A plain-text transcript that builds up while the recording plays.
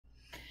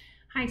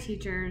Hi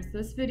teachers,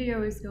 this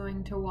video is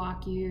going to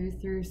walk you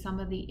through some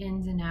of the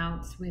ins and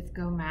outs with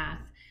Go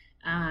Math.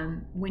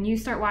 When you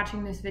start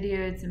watching this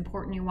video, it's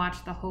important you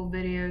watch the whole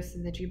video so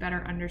that you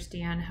better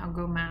understand how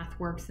Go Math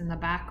works in the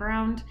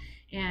background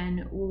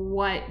and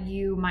what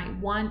you might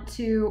want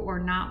to or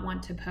not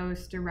want to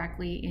post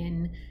directly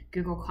in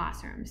Google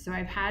Classroom. So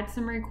I've had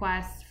some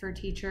requests for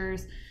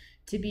teachers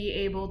to be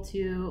able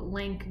to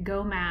link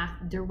Go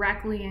Math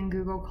directly in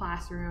Google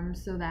Classroom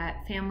so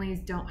that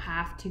families don't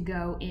have to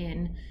go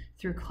in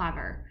through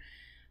Clever.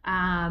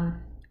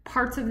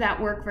 Parts of that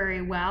work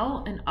very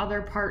well and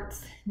other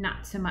parts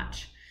not so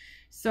much.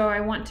 So I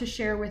want to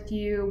share with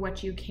you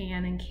what you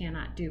can and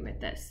cannot do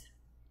with this.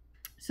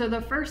 So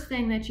the first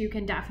thing that you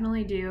can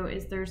definitely do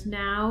is there's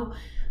now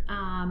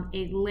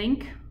a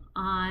link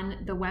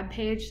on the web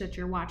page that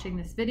you're watching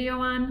this video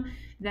on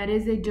that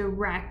is a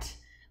direct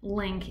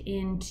link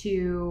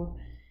into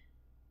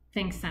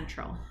Think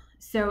Central.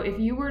 So if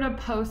you were to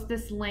post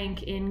this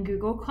link in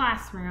Google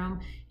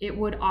Classroom, it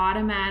would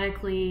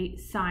automatically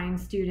sign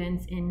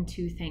students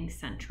into Think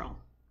Central.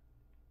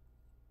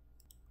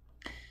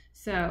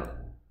 So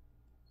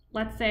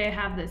let's say I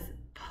have this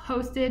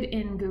posted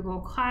in Google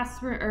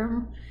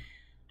Classroom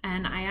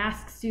and I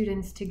ask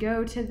students to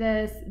go to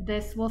this.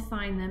 This will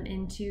sign them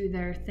into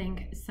their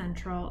Think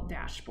Central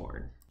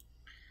dashboard.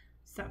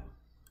 So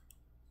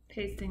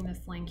pasting this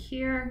link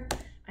here,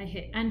 I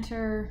hit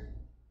enter,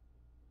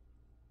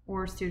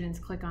 or students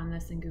click on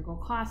this in Google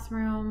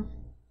Classroom,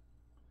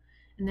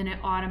 and then it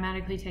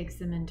automatically takes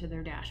them into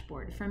their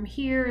dashboard. From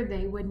here,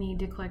 they would need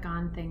to click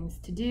on things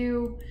to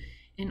do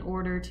in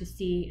order to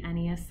see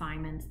any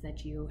assignments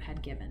that you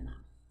had given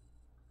them.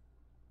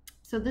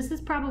 So this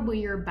is probably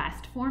your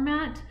best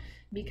format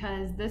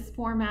because this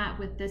format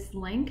with this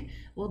link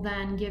will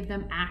then give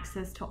them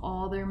access to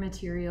all their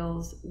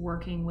materials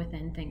working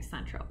within Think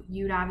Central.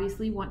 You'd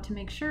obviously want to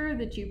make sure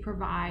that you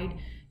provide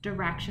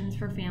directions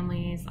for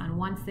families on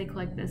once they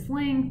click this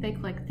link, they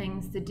click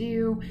things to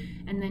do,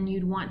 and then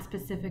you'd want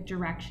specific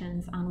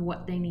directions on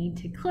what they need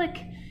to click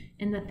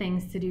in the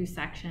things to do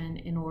section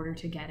in order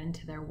to get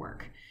into their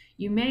work.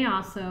 You may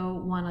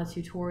also want a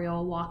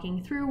tutorial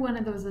walking through one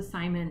of those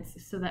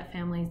assignments so that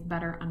families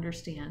better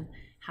understand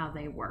how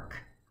they work.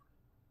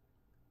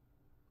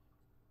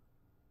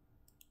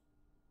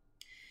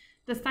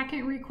 The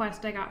second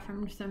request I got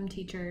from some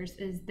teachers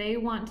is they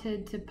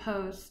wanted to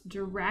post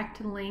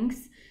direct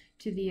links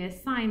to the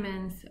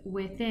assignments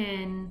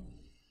within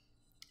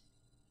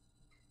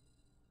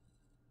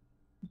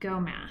Go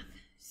Math.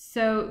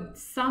 So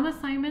some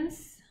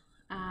assignments,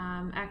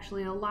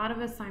 actually a lot of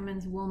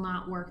assignments will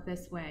not work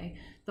this way.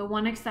 The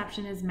one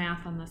exception is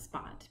Math on the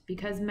Spot,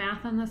 because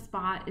Math on the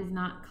Spot is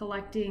not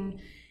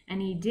collecting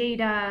any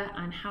data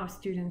on how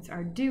students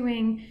are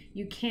doing.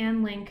 You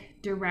can link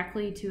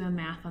directly to a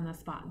Math on the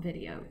Spot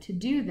video. To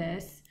do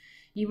this,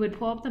 you would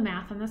pull up the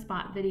Math on the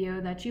Spot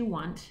video that you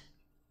want,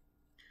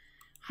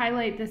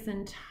 highlight this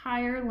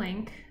entire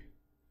link,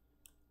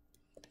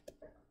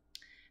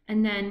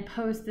 and then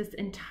post this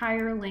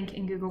entire link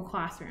in Google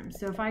Classroom.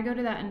 So if I go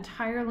to that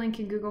entire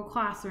link in Google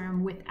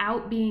Classroom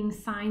without being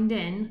signed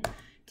in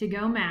to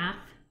Go Math,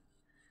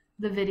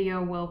 the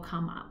video will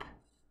come up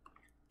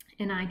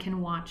and I can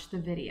watch the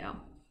video.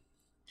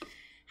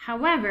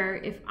 However,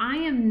 if I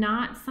am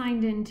not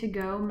signed in to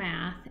Go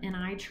Math and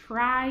I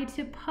try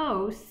to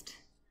post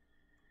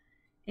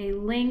a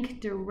link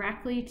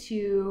directly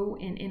to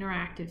an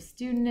interactive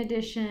student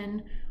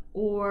edition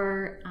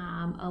or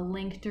a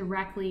link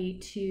directly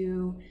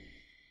to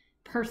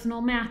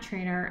Personal Math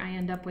Trainer, I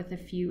end up with a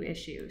few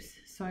issues.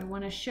 So I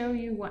want to show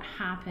you what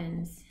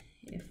happens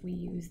if we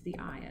use the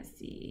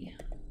ISE.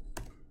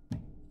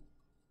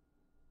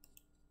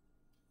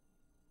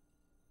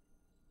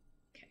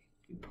 Okay,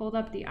 we pulled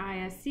up the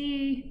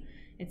ISE,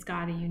 it's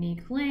got a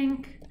unique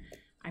link.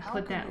 I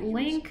put that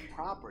link.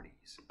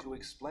 Properties to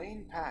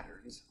explain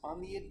patterns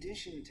on the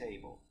addition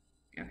table.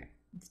 Okay,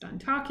 it's done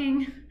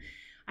talking.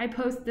 I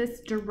post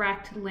this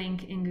direct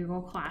link in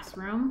Google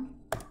Classroom.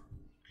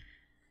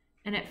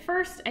 And at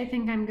first, I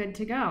think I'm good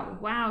to go.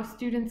 Wow,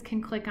 students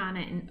can click on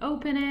it and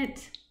open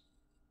it.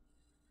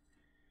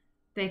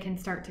 They can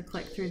start to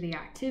click through the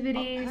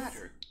activities.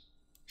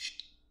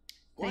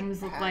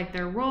 Things look like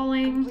they're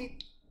rolling.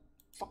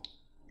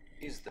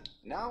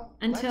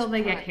 Until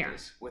they get here.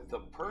 With the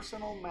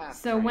personal math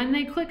so when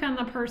they click on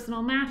the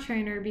Personal Math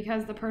Trainer,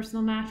 because the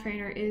Personal Math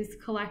Trainer is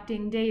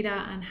collecting data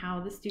on how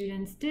the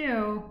students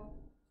do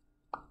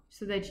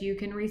so that you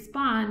can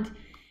respond,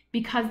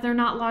 because they're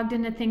not logged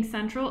into Think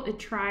Central, it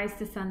tries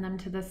to send them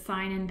to the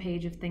sign-in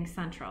page of Think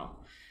Central.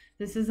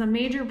 This is a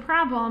major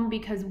problem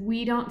because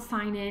we don't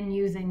sign in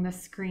using the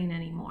screen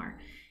anymore.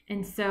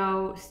 And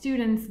so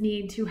students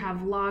need to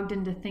have logged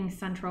into Think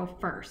Central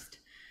first.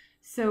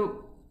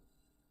 So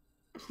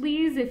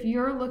please, if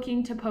you're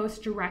looking to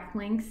post direct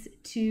links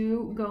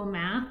to Go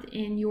Math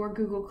in your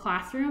Google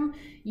Classroom,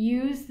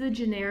 use the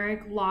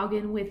generic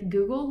login with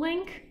Google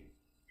link,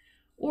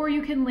 or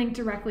you can link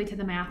directly to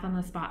the Math on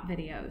the Spot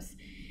videos.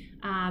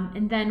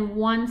 And then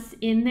once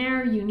in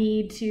there, you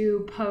need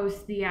to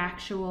post the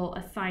actual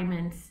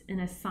assignments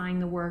and assign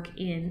the work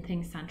in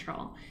Think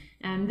Central.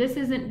 And this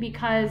isn't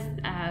because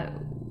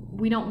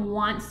we don't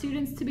want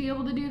students to be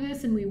able to do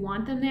this and we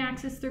want them to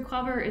access through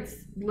Clever.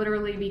 It's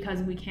literally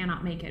because we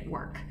cannot make it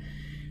work.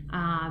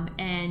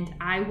 And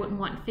I wouldn't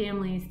want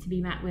families to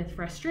be met with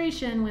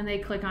frustration when they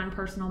click on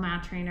Personal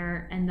Math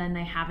Trainer and then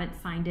they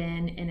haven't signed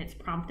in and it's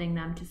prompting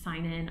them to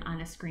sign in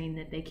on a screen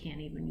that they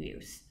can't even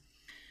use.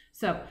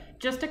 So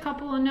just a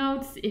couple of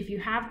notes. If you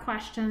have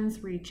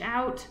questions, reach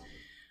out.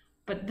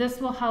 But this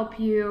will help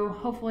you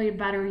hopefully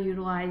better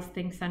utilize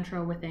Think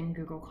Central within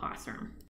Google Classroom.